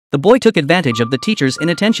The boy took advantage of the teacher's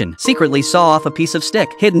inattention, secretly saw off a piece of stick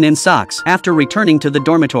hidden in socks after returning to the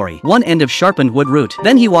dormitory, one end of sharpened wood root.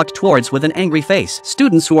 Then he walked towards with an angry face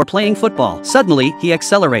students who are playing football. Suddenly, he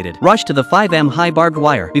accelerated, rushed to the 5m high barbed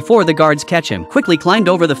wire before the guards catch him, quickly climbed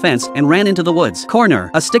over the fence and ran into the woods.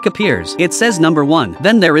 Corner, a stick appears. It says number 1.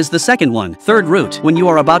 Then there is the second one. Third route, when you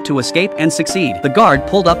are about to escape and succeed. The guard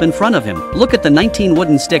pulled up in front of him. Look at the 19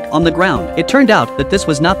 wooden stick on the ground. It turned out that this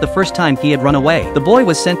was not the first time he had run away. The boy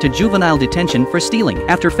was sent to juvenile detention for stealing.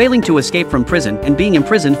 After failing to escape from prison and being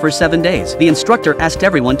imprisoned for 7 days, the instructor asked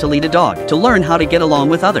everyone to lead a dog, to learn how to get along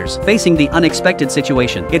with others. Facing the unexpected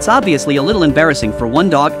situation, it's obviously a little embarrassing for one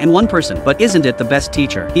dog and one person, but isn't it the best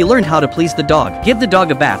teacher? He learned how to please the dog, give the dog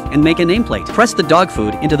a bath and make a nameplate, press the dog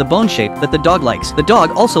food into the bone shape that the dog likes. The dog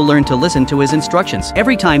also learned to listen to his instructions.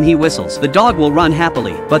 Every time he whistles, the dog will run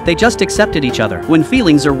happily, but they just accepted each other. When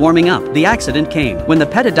feelings are warming up, the accident came. When the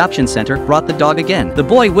pet adoption center brought the dog again, the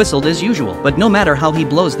boy whistled as usual, but no matter how he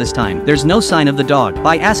blows this time, there's no sign of the dog.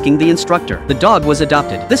 By asking the instructor, the dog was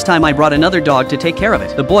adopted. This time I brought another dog to take care of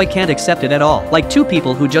it. The boy can't accept it at all, like two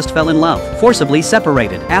people who just fell in love, forcibly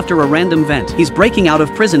separated. After a random vent, he's breaking out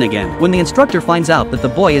of prison again. When the instructor finds out that the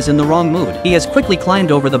boy is in the wrong mood, he has quickly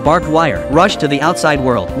climbed over the barbed wire, rushed to the outside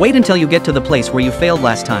world. Wait until you get to the place where you failed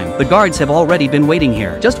last time. The guards have already been waiting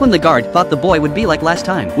here. Just when the guard thought the boy would be like last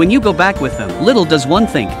time, when you go back with them, little does one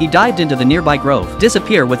think, he dived into the nearby grove,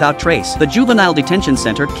 disappear without trace. The juvenile detention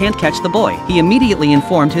center can't catch the boy. He immediately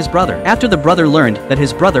informed his brother. After the brother learned that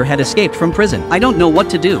his brother had escaped from prison, I don't know what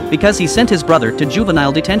to do, because he sent his brother to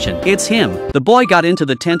juvenile detention. It's him. The boy got into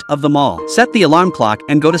the tent of the mall, set the alarm clock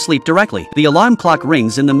and go to sleep directly. The alarm clock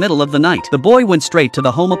rings in the middle of the night. The boy went straight to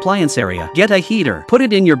the home appliance area. Get a heater, put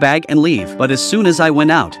it in your bag and leave. But as soon as I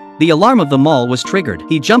went out, the alarm of the mall was triggered.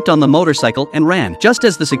 He jumped on the motorcycle and ran. Just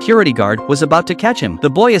as the security guard was about to catch him, the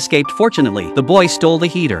boy escaped fortunately. The boy stole the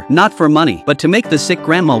heater, not for money, but to make the sick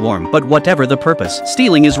grandma warm. But whatever the purpose,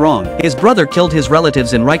 stealing is wrong. His brother killed his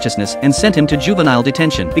relatives in righteousness and sent him to juvenile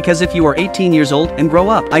detention. Because if you are 18 years old and grow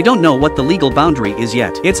up, I don't know what the legal boundary is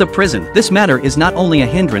yet. It's a prison. This matter is not only a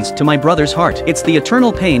hindrance to my brother's heart, it's the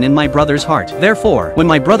eternal pain in my brother's heart. Therefore, when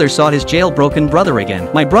my brother saw his jailbroken brother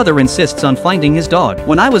again, my brother insists on finding his dog.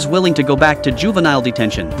 When I was willing to go back to juvenile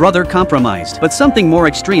detention, brother compromised. But something more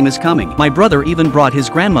extreme is coming. My brother even brought his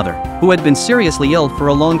grandmother, who had been seriously ill for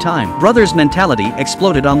a long time. Brother's mentality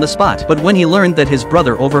exploded on the spot. But when he learned that his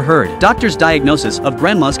brother overheard doctor's diagnosis of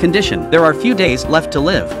grandma's condition, there are few days left to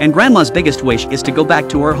live, and grandma's biggest wish is to go back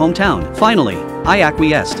to her hometown. Finally, I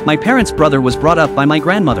acquiesced. My parents' brother was brought up by my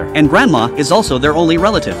grandmother, and grandma is also their only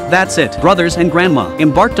relative. That's it. Brothers and grandma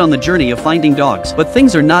embarked on the journey of finding dogs. But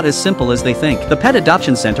things are not as simple as they think. The pet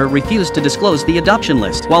adoption center refused to disclose the adoption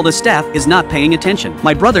list, while the staff is not paying attention.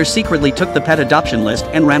 My brother secretly took the pet adoption list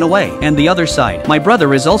and ran away. And the other side, my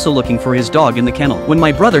brother is also looking for his dog in the kennel. When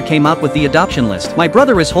my brother came out with the adoption list, my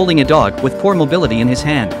brother is holding a dog with poor mobility in his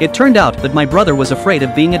hand. It turned out that my brother was afraid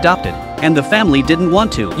of being adopted, and the family didn't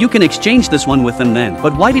want to. You can exchange this one with them then.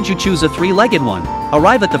 But why did you choose a 3-legged one?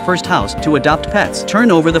 Arrive at the first house to adopt pets.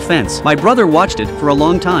 Turn over the fence. My brother watched it for a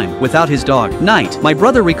long time without his dog. Night. My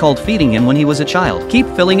brother recalled feeding him when he was a child. Keep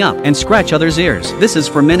filling up and scratch others' ears. This is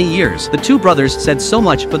for many years. The two brothers said so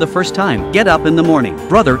much for the first time. Get up in the morning.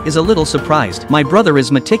 Brother is a little surprised. My brother is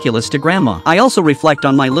meticulous to grandma. I also reflect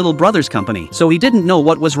on my little brother's company. So he didn't know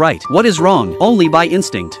what was right, what is wrong, only by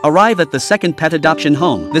instinct. Arrive at the second pet adoption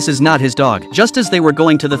home. This is not his dog. Just as they were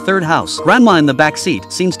going to the third house, grandma in the back seat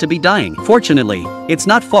seems to be dying. Fortunately, it's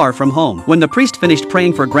not far from home. When the priest finished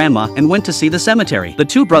praying for grandma and went to see the cemetery, the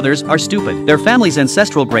two brothers are stupid. Their family's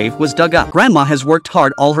ancestral grave was dug up. Grandma has worked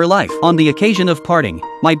hard all her life. On the occasion of parting,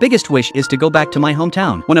 my biggest wish is to go back to my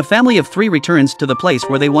hometown. When a family of 3 returns to the place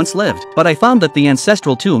where they once lived, but I found that the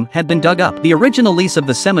ancestral tomb had been dug up. The original lease of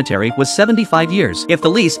the cemetery was 75 years. If the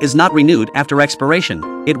lease is not renewed after expiration,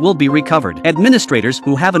 it will be recovered. Administrators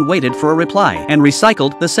who haven't waited for a reply and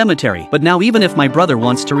recycled the cemetery. But now even if my brother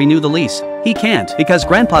wants to renew the lease, he can't, because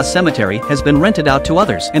grandpa's cemetery has been rented out to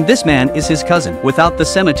others, and this man is his cousin. Without the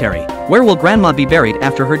cemetery, where will grandma be buried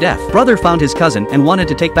after her death? Brother found his cousin and wanted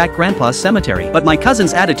to take back grandpa's cemetery, but my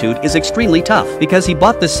cousin's attitude is extremely tough, because he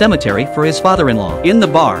bought this cemetery for his father-in-law. In the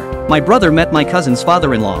bar, my brother met my cousin's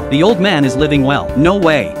father-in-law. The old man is living well. No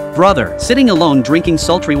way. Brother, sitting alone drinking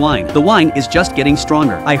sultry wine. The wine is just getting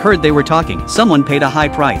stronger. I heard they were talking. Someone paid a high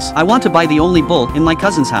price. I want to buy the only bull in my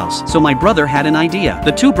cousin's house. So my brother had an idea.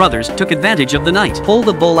 The two brothers took advantage of the night. Pull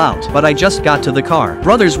the bull out. But I just got to the car.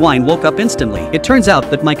 Brother's wine woke up instantly. It turns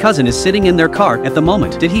out that my cousin is sitting in their car at the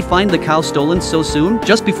moment. Did he find the cow stolen so soon?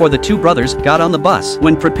 Just before the two brothers got on the bus,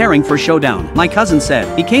 when preparing for showdown, my cousin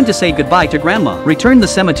said he came to say goodbye to grandma. Returned the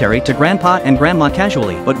cemetery to grandpa and grandma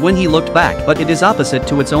casually, but when he looked back, but it is opposite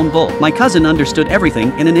to its own bull. My cousin understood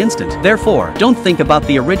everything in an instant. Therefore, don't think about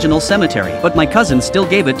the original cemetery. But my cousin still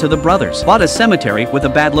gave it to the brothers. Bought a cemetery with a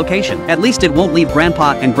bad location. At least it won't leave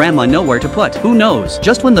grandpa and grandma nowhere to put. Who knows?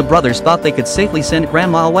 Just when the brothers thought they could safely send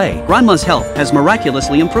grandma away, grandma's health has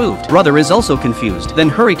miraculously improved. Brother is also confused, then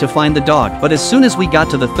hurried to find the dog. But as soon as we got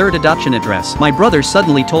to the third adoption address, my brother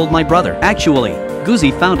suddenly told my brother, actually,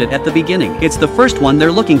 Goozy found it at the beginning. It's the first one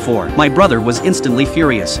they're looking for. My brother was instantly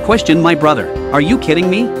furious. Questioned my brother. Are you kidding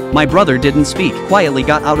me? My brother didn't speak. Quietly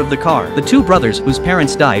got out of the car. The two brothers whose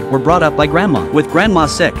parents died were brought up by grandma. With grandma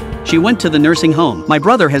sick, she went to the nursing home. My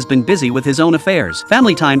brother has been busy with his own affairs.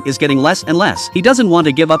 Family time is getting less and less. He doesn't want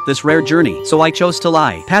to give up this rare journey, so I chose to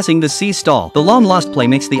lie. Passing the C stall. The long-lost play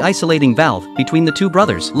makes the isolating valve between the two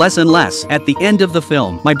brothers less and less. At the end of the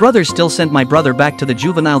film, my brother still sent my brother back to the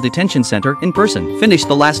juvenile detention center in person. Finished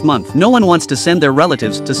the last month. No one wants to send their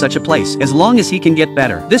relatives to such a place, as long as he can get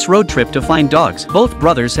better. This road trip to find dogs, both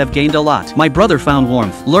brothers have gained a lot. My brother found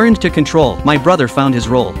warmth, learned to control. My brother found his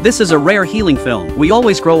role. This is a rare healing film. We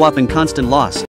always grow up in constant loss.